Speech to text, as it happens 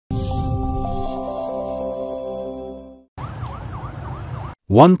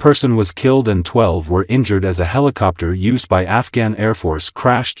One person was killed and 12 were injured as a helicopter used by Afghan Air Force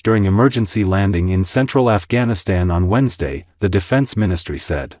crashed during emergency landing in central Afghanistan on Wednesday, the Defense Ministry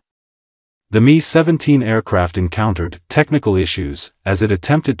said. The Mi-17 aircraft encountered technical issues as it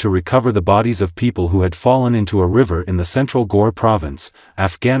attempted to recover the bodies of people who had fallen into a river in the central Ghor province,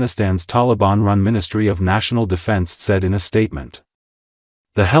 Afghanistan's Taliban-run Ministry of National Defense said in a statement.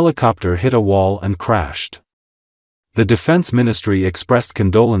 The helicopter hit a wall and crashed. The Defense Ministry expressed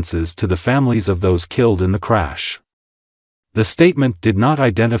condolences to the families of those killed in the crash. The statement did not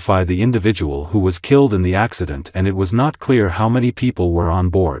identify the individual who was killed in the accident, and it was not clear how many people were on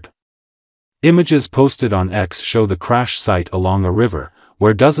board. Images posted on X show the crash site along a river,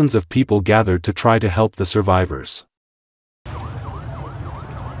 where dozens of people gathered to try to help the survivors.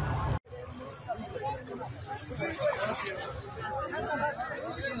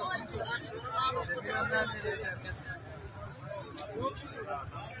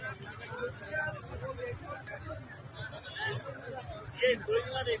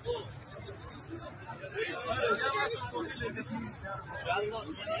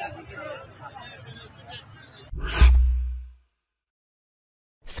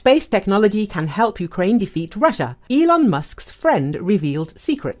 Space technology can help Ukraine defeat Russia. Elon Musk's friend revealed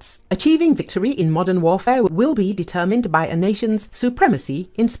secrets. Achieving victory in modern warfare will be determined by a nation's supremacy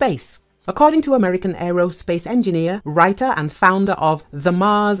in space. According to American aerospace engineer, writer and founder of the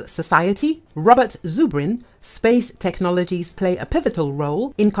Mars Society, Robert Zubrin, space technologies play a pivotal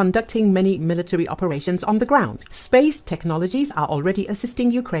role in conducting many military operations on the ground. Space technologies are already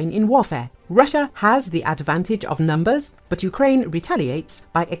assisting Ukraine in warfare. Russia has the advantage of numbers, but Ukraine retaliates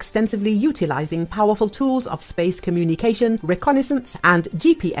by extensively utilizing powerful tools of space communication, reconnaissance, and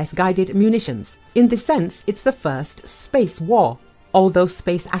GPS-guided munitions. In this sense, it's the first space war. Although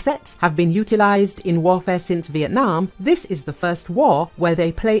space assets have been utilized in warfare since Vietnam, this is the first war where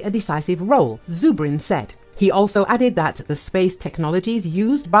they play a decisive role, Zubrin said. He also added that the space technologies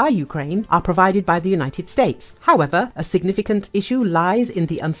used by Ukraine are provided by the United States. However, a significant issue lies in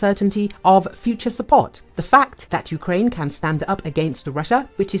the uncertainty of future support. The fact that Ukraine can stand up against Russia,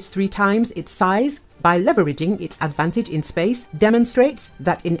 which is 3 times its size, by leveraging its advantage in space, demonstrates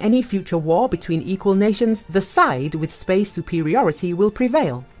that in any future war between equal nations, the side with space superiority will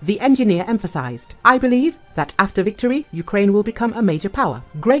prevail. The engineer emphasized, "I believe that after victory, Ukraine will become a major power.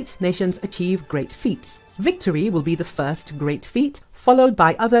 Great nations achieve great feats. Victory will be the first great feat, followed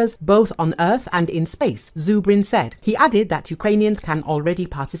by others both on Earth and in space," Zubrin said. He added that Ukrainians can already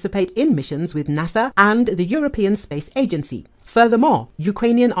participate in missions with NASA and the European Space Agency. Furthermore,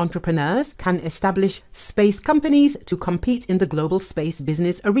 Ukrainian entrepreneurs can establish space companies to compete in the global space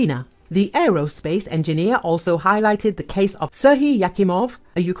business arena. The aerospace engineer also highlighted the case of Serhiy Yakimov,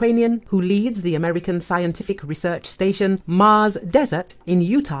 a Ukrainian who leads the American scientific research station Mars Desert in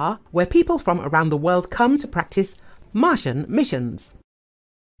Utah, where people from around the world come to practice Martian missions.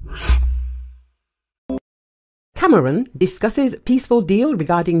 Cameron discusses peaceful deal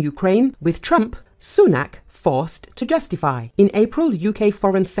regarding Ukraine with Trump, Sunak forced to justify. In April, UK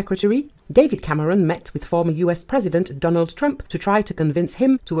Foreign Secretary David Cameron met with former US President Donald Trump to try to convince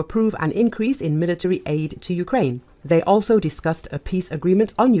him to approve an increase in military aid to Ukraine. They also discussed a peace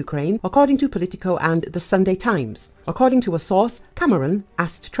agreement on Ukraine, according to Politico and the Sunday Times. According to a source, Cameron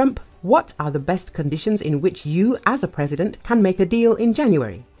asked Trump, "What are the best conditions in which you, as a president, can make a deal in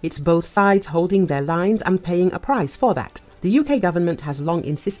January?" It's both sides holding their lines and paying a price for that. The UK government has long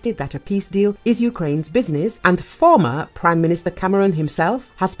insisted that a peace deal is Ukraine's business, and former Prime Minister Cameron himself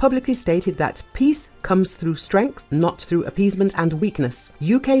has publicly stated that peace comes through strength, not through appeasement and weakness.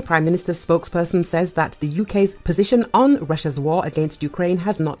 UK Prime Minister spokesperson says that the UK's position on Russia's war against Ukraine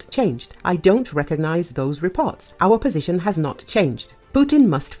has not changed. "I don't recognise those reports. Our position has not changed. Putin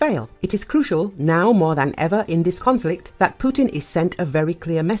must fail. It is crucial, now more than ever in this conflict, that Putin is sent a very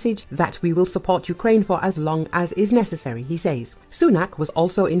clear message that we will support Ukraine for as long as is necessary," he says. Sunak was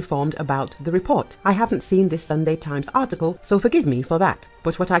also informed about the report. "I haven't seen this Sunday Times article, so forgive me for that.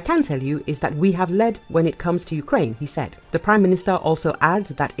 But what I can tell you is that we have led when it comes to Ukraine," he said. The Prime Minister also adds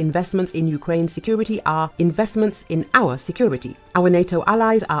that investments in Ukraine's security are investments in our security. "Our NATO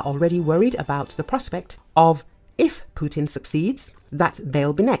allies are already worried about the prospect of, if Putin succeeds, that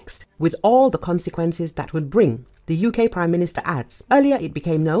they'll be next, with all the consequences that would bring," the UK Prime Minister adds. Earlier it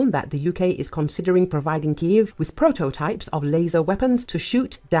became known that the UK is considering providing Kyiv with prototypes of laser weapons to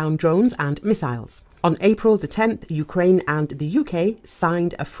shoot down drones and missiles. On April the 10th, Ukraine and the UK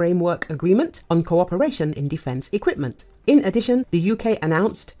signed a framework agreement on cooperation in defence equipment. In addition, the UK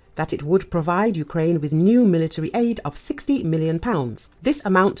announced that it would provide Ukraine with new military aid of £60 million. This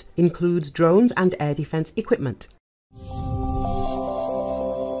amount includes drones and air defence equipment.